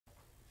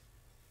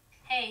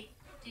Hey,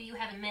 do you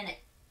have a minute?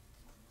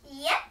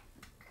 Yep.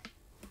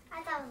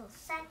 I thought it was a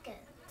second.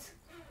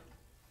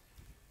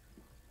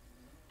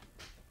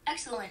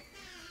 Excellent.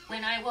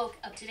 When I woke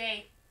up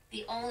today,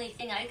 the only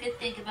thing I could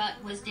think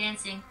about was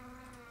dancing.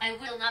 I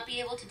will not be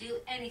able to do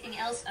anything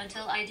else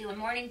until I do a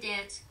morning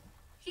dance.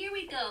 Here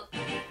we go.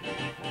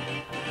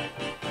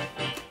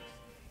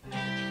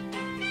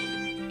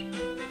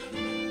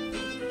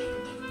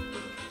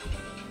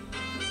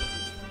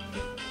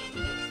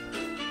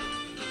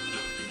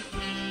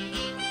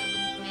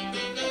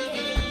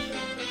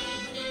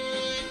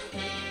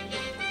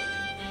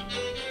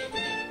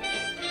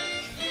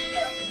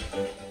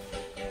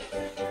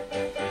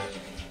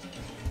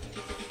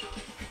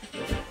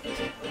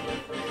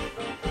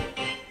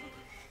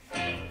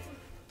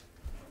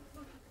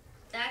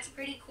 That's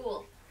pretty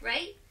cool,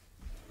 right?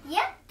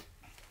 Yep.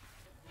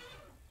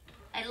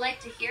 I'd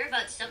like to hear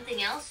about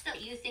something else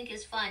that you think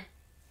is fun.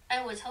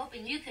 I was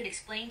hoping you could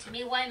explain to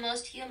me why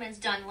most humans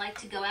don't like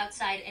to go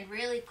outside in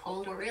really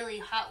cold or really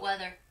hot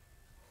weather.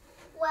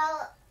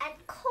 Well,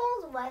 at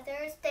cold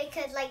weathers, they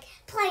could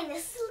play in the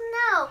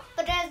snow,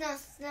 but there's no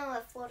snow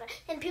at Florida.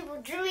 And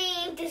people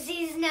dream to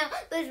see snow,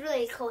 but it's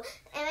really cold.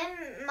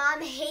 And my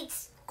mom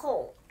hates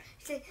cold.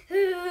 She's like,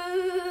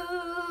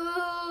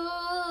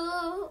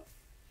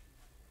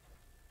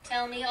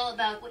 Tell me all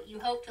about what you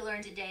hope to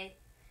learn today.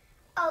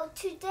 oh,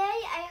 today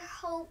I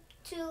hope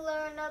to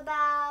learn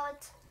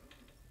about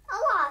a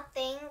lot of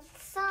things.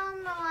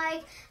 Some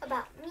are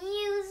about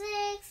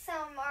music,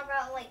 some are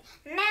about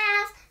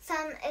math,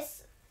 some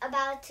is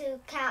about to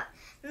count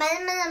money.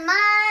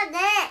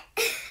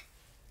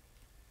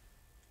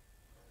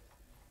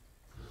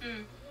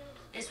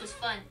 This was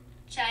fun,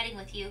 chatting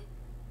with you.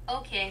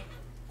 Okay,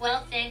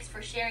 well, thanks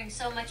for sharing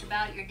so much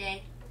about your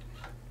day.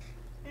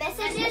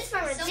 Messages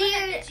from a Someone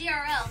at the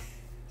GRL.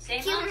 Say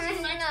Keep Moxie,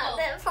 missing let's out go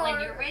that when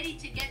part. you're ready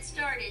to get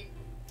started.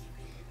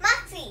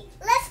 Moxie,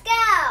 let's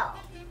go!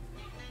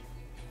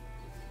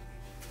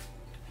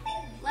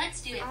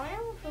 Let's do it. I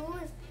wonder who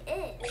is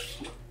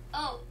it.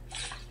 Oh,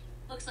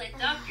 looks like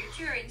Dr.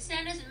 Turing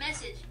sent us a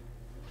message.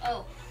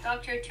 Oh,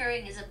 Dr.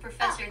 Turing is a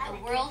professor at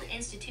the World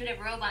Institute of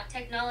Robot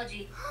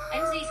Technology,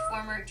 NZ's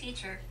former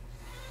teacher.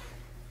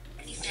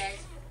 He says,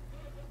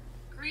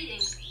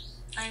 "Greetings,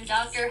 I'm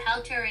Dr.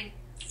 Hal Turing.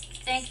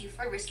 Thank you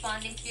for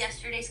responding to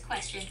yesterday's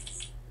question.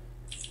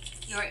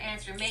 Your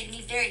answer made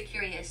me very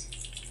curious,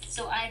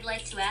 so I'd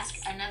like to ask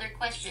another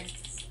question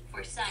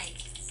for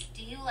science.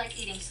 Do you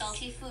like eating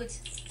salty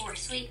foods or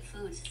sweet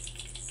foods?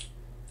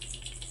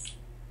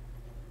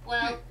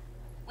 Well,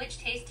 which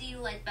taste do you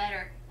like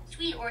better,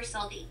 sweet or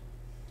salty?"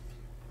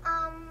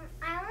 I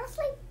almost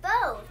like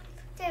both.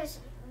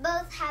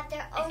 Both have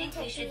their own I think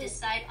we should technique.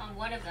 decide on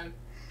one of them.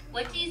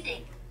 What do you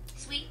think,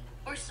 sweet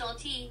or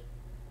salty?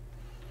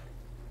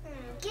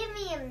 Give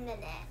me a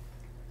minute.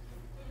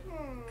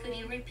 Could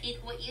you repeat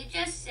what you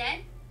just said?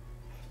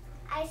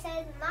 I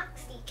said,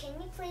 Moxie, can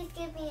you please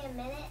give me a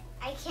minute?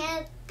 I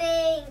can't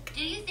think.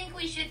 Do you think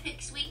we should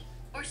pick sweet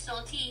or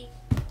salty?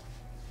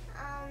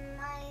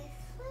 I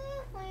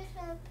think we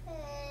should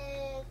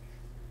pick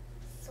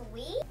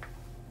sweet.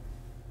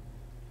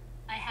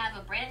 I have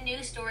a brand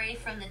new story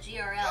from the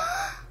GRL.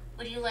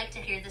 Would you like to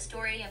hear the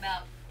story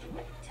about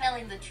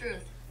telling the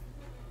truth?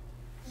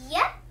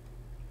 Yep.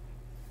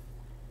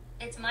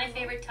 It's my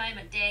favorite time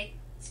of day,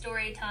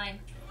 story time.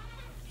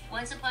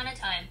 Once upon a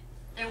time,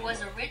 there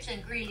was a rich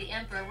and greedy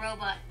emperor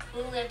robot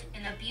who lived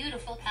in a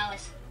beautiful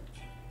palace.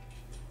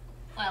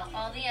 While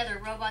all the other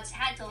robots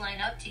had to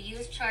line up to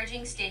use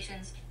charging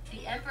stations,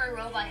 the emperor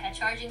robot had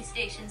charging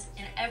stations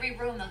in every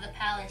room of the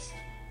palace.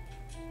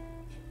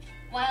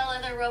 While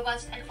other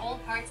robots had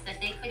old parts that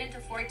they couldn't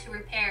afford to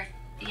repair,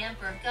 the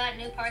emperor got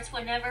new parts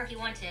whenever he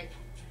wanted.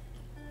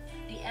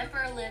 The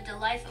emperor lived a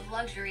life of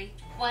luxury,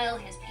 while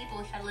his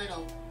people had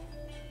little.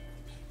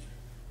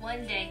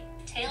 One day,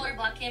 Taylor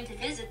Bot came to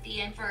visit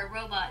the emperor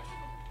robot.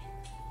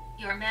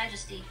 "Your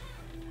Majesty,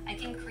 I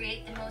can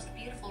create the most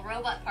beautiful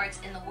robot parts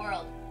in the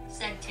world,"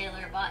 said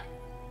Taylor Bot.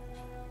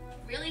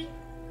 "Really?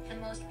 The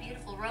most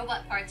beautiful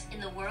robot parts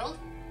in the world?"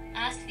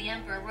 asked the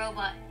emperor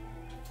robot.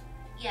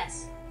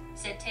 "Yes,"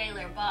 said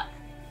Taylor Bot.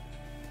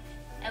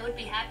 "I would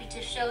be happy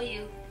to show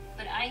you,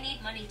 but I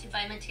need money to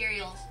buy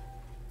materials."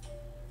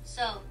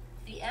 So,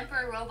 the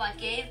emperor robot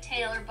gave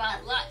Taylor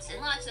Bot lots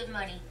and lots of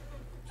money.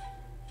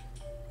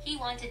 He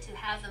wanted to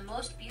have the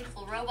most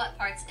beautiful robot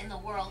parts in the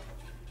world.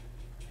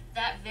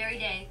 That very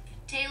day,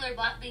 Taylor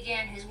Bot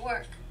began his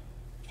work.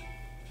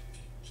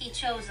 He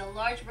chose a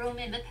large room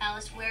in the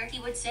palace where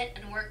he would sit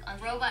and work on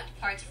robot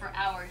parts for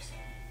hours.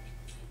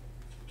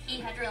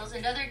 He had drills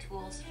and other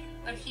tools,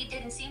 but he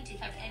didn't seem to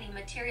have any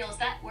materials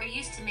that were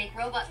used to make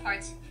robot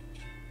parts.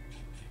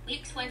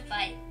 Weeks went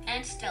by,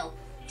 and still,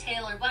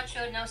 Taylor Bot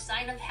showed no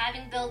sign of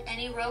having built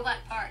any robot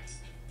parts.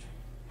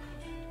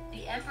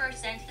 The emperor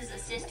sent his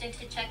assistant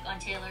to check on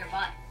Taylor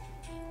Bot.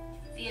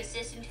 The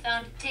assistant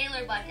found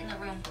Taylor Bot in the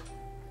room.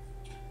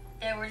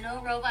 There were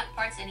no robot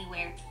parts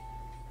anywhere.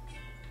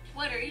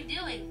 "What are you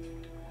doing?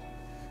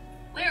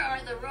 Where are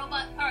the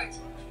robot parts?"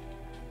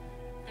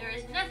 "There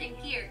is nothing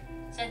here,"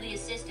 said the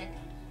assistant.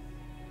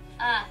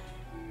 Ah,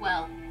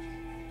 well,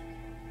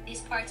 these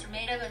parts are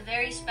made of a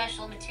very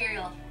special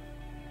material.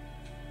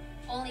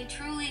 Only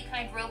truly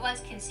kind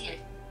robots can see it.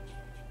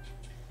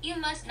 You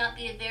must not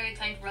be a very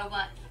kind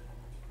robot.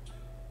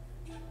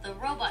 The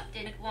robot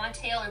didn't want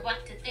Taylor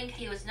Bot to think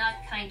he was not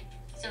kind,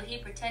 so he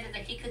pretended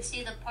that he could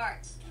see the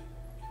parts.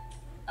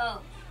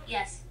 Oh,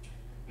 yes,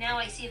 now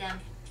I see them.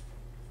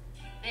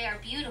 They are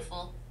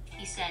beautiful,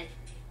 he said.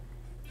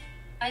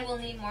 I will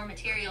need more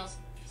materials,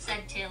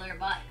 said Taylor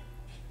Bot.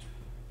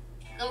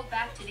 Go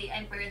back to the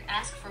Emperor and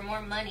ask for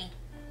more money.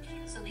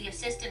 So the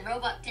assistant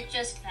robot did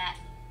just that.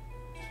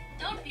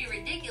 Don't be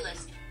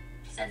ridiculous,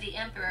 said the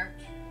Emperor.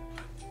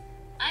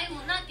 I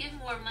will not give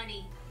more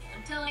money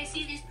until I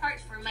see these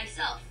parts for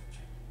myself.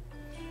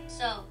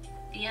 So,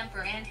 the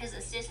Emperor and his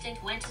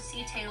assistant went to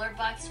see Taylor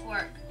Bot's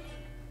work.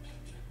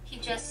 He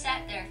just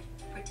sat there,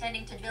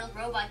 pretending to build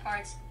robot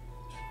parts.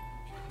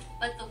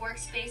 But the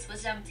workspace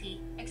was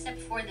empty, except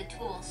for the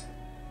tools.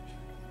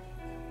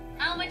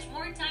 How much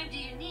more time do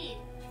you need?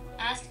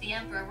 Asked the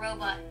Emperor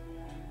robot.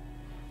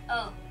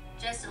 Oh,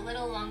 just a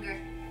little longer,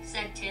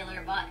 said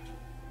Taylor Bot.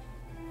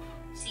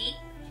 See,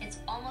 it's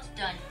almost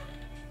done.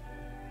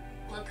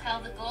 Look how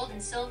the gold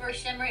and silver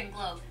shimmer and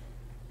glow.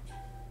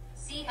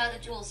 See how the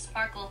jewels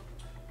sparkle.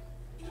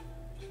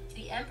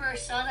 The Emperor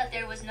saw that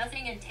there was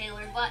nothing in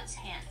Taylor Bot's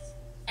hands,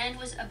 and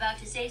was about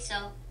to say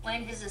so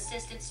when his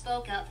assistant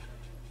spoke up.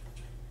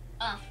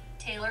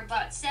 Taylor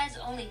Bot says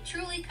only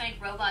truly kind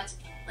robots,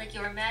 like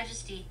your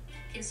Majesty,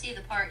 can see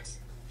the parts,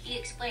 he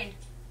explained.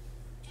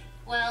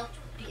 Well,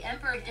 the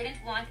Emperor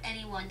didn't want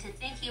anyone to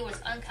think he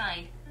was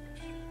unkind.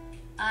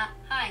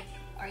 Hi,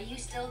 are you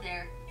still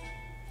there?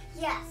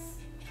 Yes.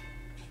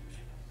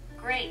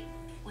 Great.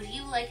 Would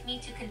you like me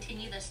to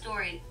continue the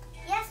story?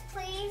 Yes,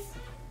 please.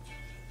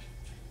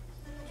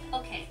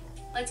 Okay,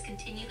 let's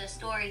continue the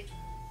story.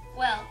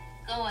 Well,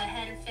 go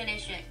ahead and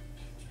finish it.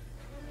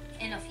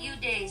 In a few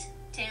days,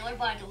 Taylor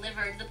Bot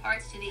delivered the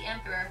parts to the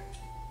Emperor.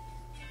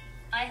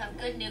 I have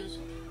good news,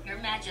 Your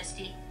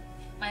Majesty.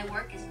 My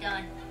work is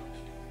done.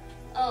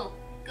 Oh,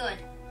 good,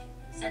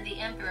 said the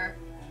Emperor.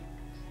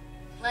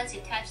 Let's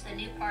attach the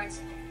new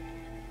parts.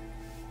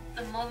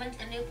 The moment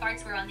the new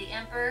parts were on the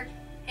Emperor,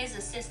 his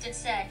assistant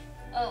said,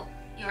 Oh,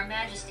 Your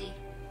Majesty,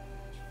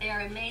 they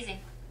are amazing.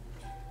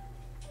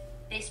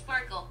 They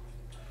sparkle.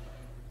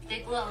 They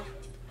glow.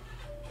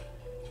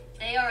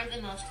 They are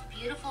the most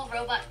beautiful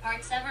robot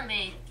parts ever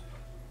made.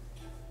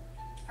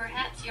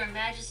 Perhaps Your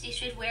Majesty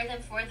should wear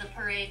them for the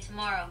parade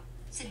tomorrow,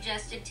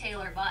 suggested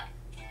Taylor Bot.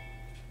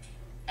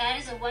 That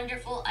is a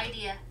wonderful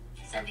idea,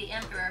 said the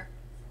Emperor.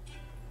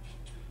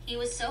 He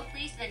was so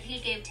pleased that he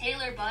gave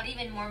Taylor Bot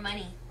even more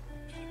money.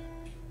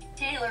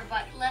 Taylor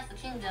Bot left the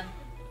kingdom.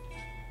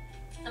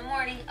 The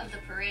morning of the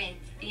parade,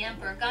 the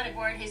Emperor got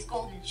aboard his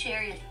golden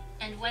chariot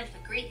and went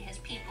to greet his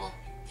people.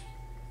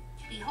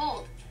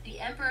 Behold, the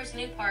Emperor's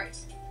new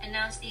parts,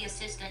 announced the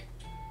assistant.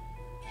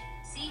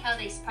 See how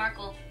they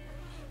sparkle.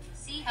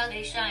 See how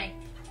they shine.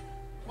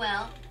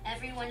 Well,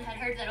 everyone had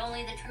heard that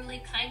only the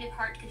truly kind of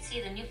heart could see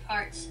the new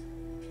parts.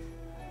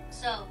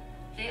 So,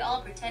 they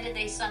all pretended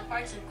they saw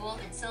parts of gold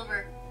and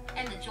silver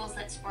and the jewels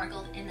that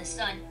sparkled in the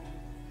sun.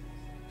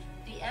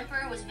 The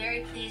Emperor was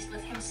very pleased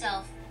with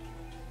himself.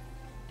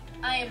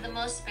 I am the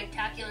most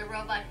spectacular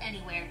robot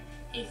anywhere,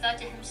 he thought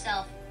to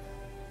himself.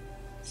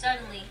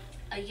 Suddenly,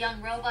 a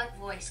young robot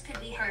voice could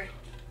be heard.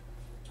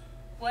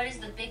 What is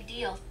the big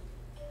deal?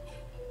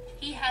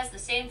 He has the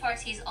same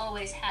parts he's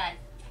always had.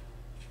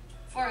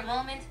 For a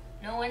moment,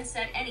 no one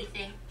said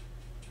anything.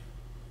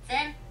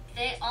 Then,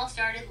 they all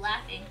started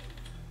laughing.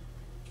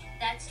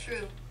 That's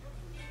true.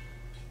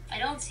 I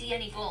don't see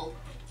any gold.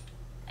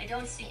 I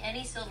don't see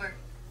any silver.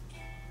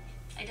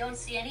 I don't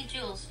see any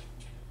jewels.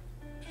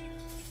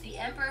 The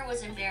Emperor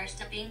was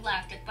embarrassed at being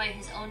laughed at by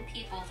his own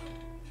people.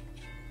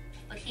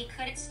 But he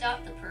couldn't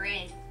stop the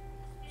parade.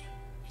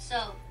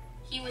 So,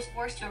 he was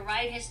forced to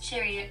ride his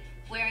chariot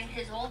wearing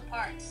his old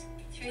parts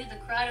through the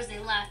crowd as they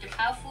laughed at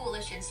how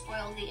foolish and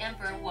spoiled the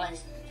Emperor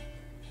was.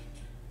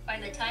 By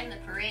the time the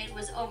parade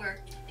was over,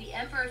 the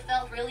Emperor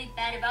felt really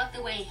bad about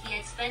the way he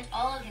had spent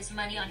all of his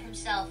money on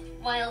himself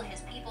while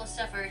his people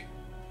suffered.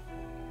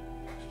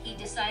 He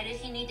decided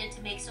he needed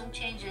to make some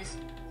changes.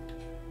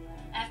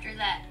 After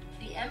that,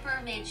 the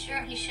Emperor made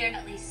sure he shared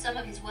at least some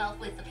of his wealth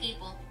with the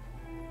people.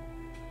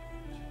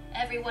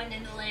 Everyone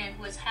in the land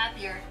was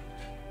happier.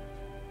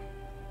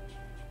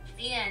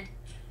 The end.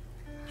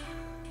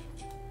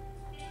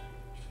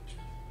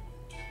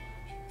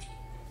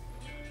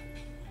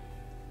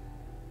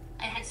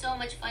 I had so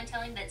much fun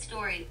telling that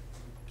story.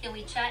 Can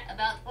we chat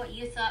about what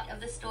you thought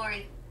of the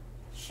story?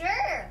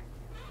 Sure.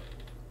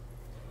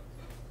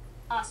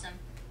 Awesome.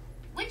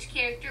 Which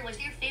character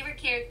was your favorite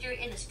character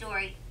in the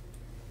story?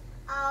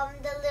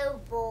 The little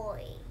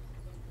boy.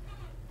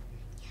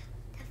 Yeah,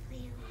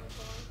 definitely a little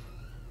boy.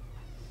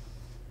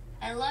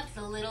 I loved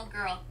the little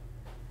girl.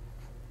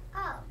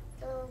 Oh,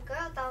 the little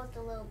girl thought it was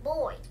the little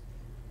boy.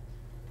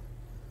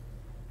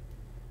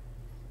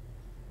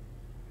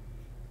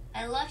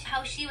 I loved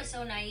how she was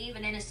so naive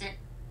and innocent.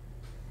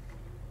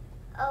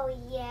 Oh,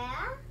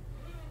 yeah?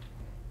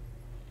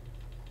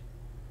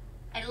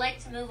 I'd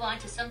like to move on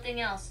to something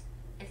else,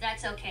 if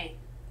that's okay.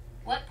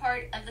 What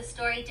part of the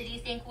story did you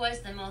think was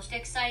the most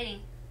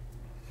exciting?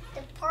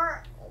 The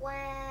part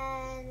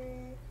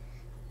when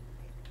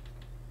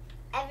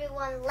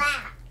everyone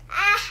laughed.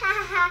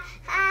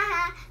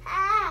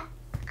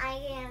 I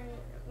am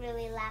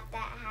really laugh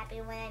that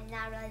happy when I'm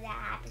not really that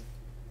happy.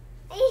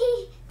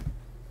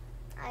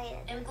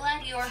 I'm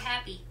glad you're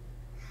happy.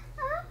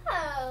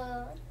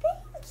 Oh,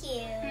 thank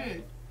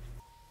you.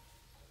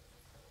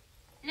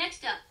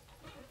 Next up,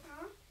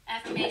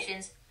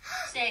 affirmations.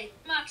 Say,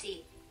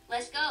 Moxie,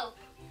 let's go.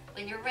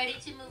 When you're ready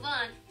to move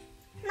on.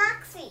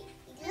 Moxie,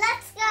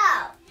 let's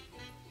go.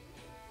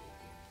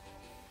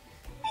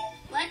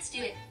 Let's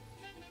do it.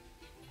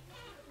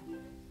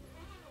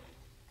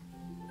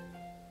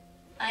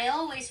 I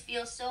always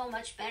feel so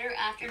much better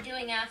after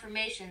doing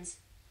affirmations.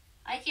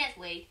 I can't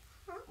wait.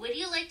 Would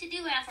you like to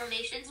do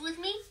affirmations with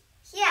me?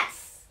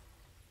 Yes.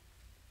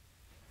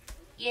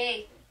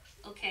 Yay.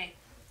 Okay,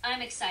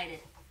 I'm excited.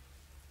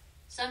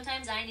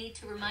 Sometimes I need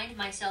to remind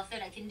myself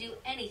that I can do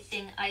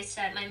anything I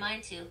set my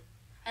mind to.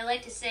 I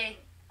like to say,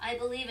 I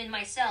believe in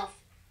myself.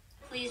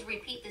 Please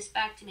repeat this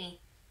back to me.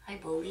 I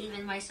believe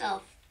in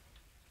myself.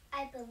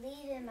 I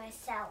believe in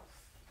myself.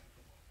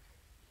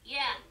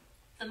 Yeah,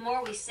 the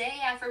more we say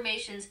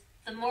affirmations,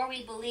 the more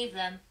we believe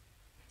them.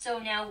 So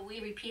now we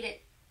repeat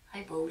it.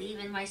 I believe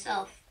in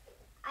myself.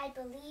 I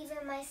believe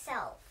in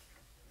myself.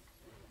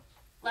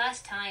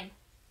 Last time,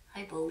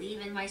 I believe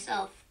in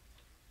myself.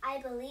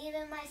 I believe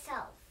in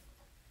myself.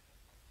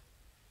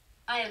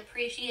 I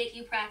appreciate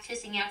you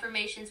practicing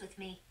affirmations with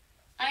me.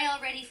 I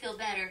already feel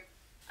better.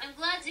 I'm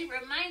glad you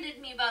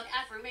reminded me about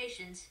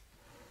affirmations.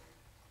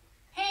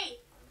 Hey,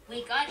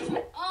 we got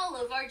through all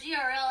of our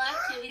GRL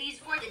activities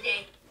for the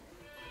day.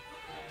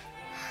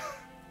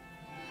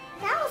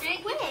 That was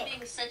Thank quick. you for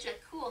being such a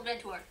cool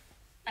mentor.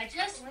 I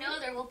just know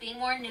there will be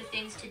more new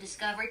things to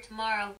discover tomorrow.